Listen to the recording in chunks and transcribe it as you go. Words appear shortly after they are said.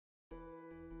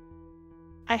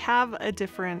I have a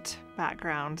different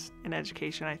background in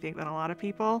education, I think, than a lot of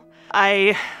people.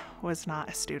 I was not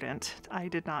a student. I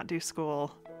did not do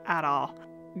school at all.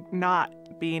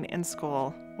 Not being in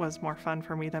school was more fun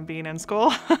for me than being in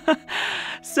school.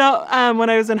 So when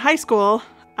I was in high school,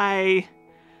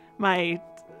 my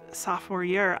sophomore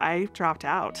year, I dropped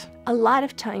out. A lot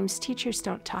of times teachers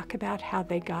don't talk about how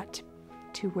they got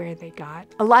to where they got.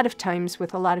 A lot of times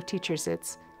with a lot of teachers,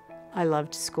 it's, I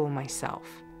loved school myself.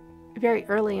 Very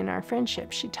early in our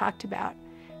friendship, she talked about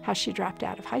how she dropped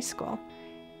out of high school,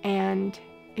 and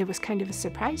it was kind of a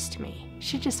surprise to me.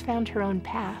 She just found her own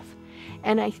path,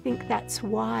 and I think that's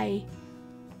why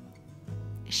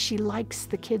she likes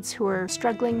the kids who are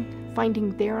struggling,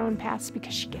 finding their own paths,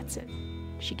 because she gets it.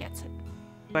 She gets it.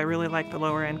 I really like the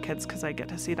lower end kids because I get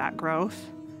to see that growth,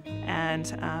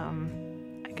 and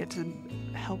I get to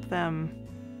help them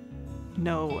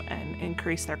know and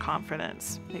increase their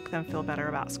confidence, make them feel better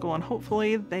about school, and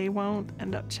hopefully they won't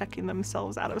end up checking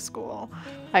themselves out of school.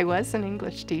 I was an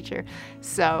English teacher,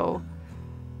 so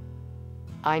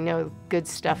I know good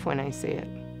stuff when I see it.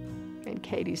 And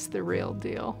Katie's the real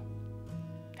deal.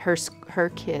 Her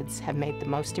kids have made the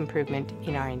most improvement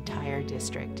in our entire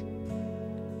district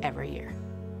every year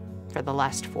for the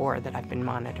last 4 that I've been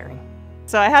monitoring.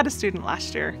 So I had a student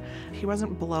last year. He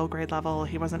wasn't below grade level,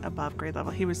 he wasn't above grade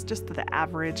level, he was just the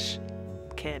average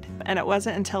kid. And it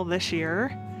wasn't until this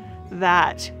year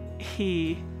that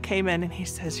he came in and he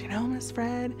says, you know, Miss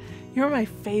Fred, you're my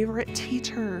favorite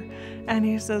teacher. And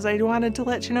he says, I wanted to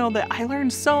let you know that I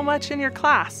learned so much in your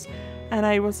class. And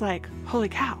I was like, holy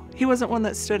cow. He wasn't one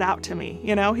that stood out to me,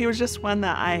 you know? He was just one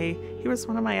that he was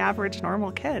one of my average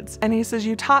normal kids. And he says,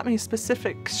 you taught me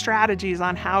specific strategies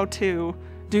on how to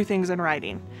do things in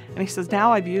writing. And he says,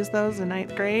 now I've used those in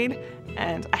 9th grade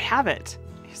and I have it.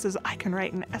 He says, I can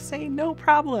write an essay, no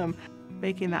problem.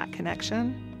 Making that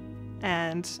connection.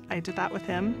 And I did that with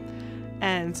him,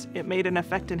 and it made an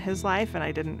effect in his life, and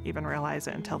I didn't even realize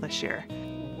it until this year.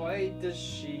 Why does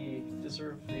she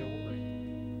deserve the award?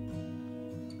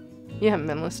 You haven't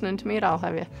been listening to me at all,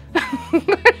 have you?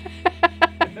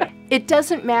 It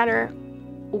doesn't matter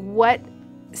what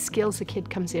skills a kid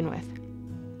comes in with.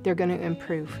 They're going to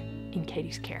improve in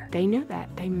Katie's care. They knew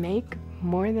that. They make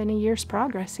more than a year's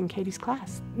progress in Katie's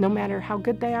class, no matter how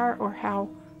good they are or how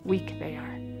weak they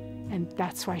are. And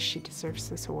that's why she deserves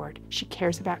this award. She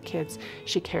cares about kids.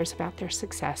 She cares about their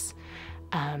success.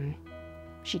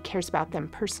 She cares about them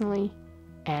personally,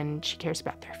 and she cares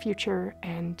about their future,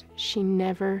 and she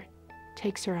never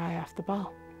takes her eye off the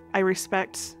ball. I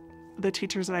respect the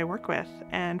teachers that I work with,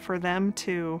 and for them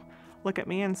to look at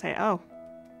me and say, oh,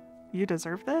 you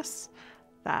deserve this,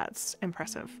 that's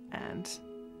impressive, and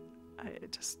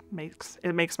it just makes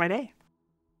my day.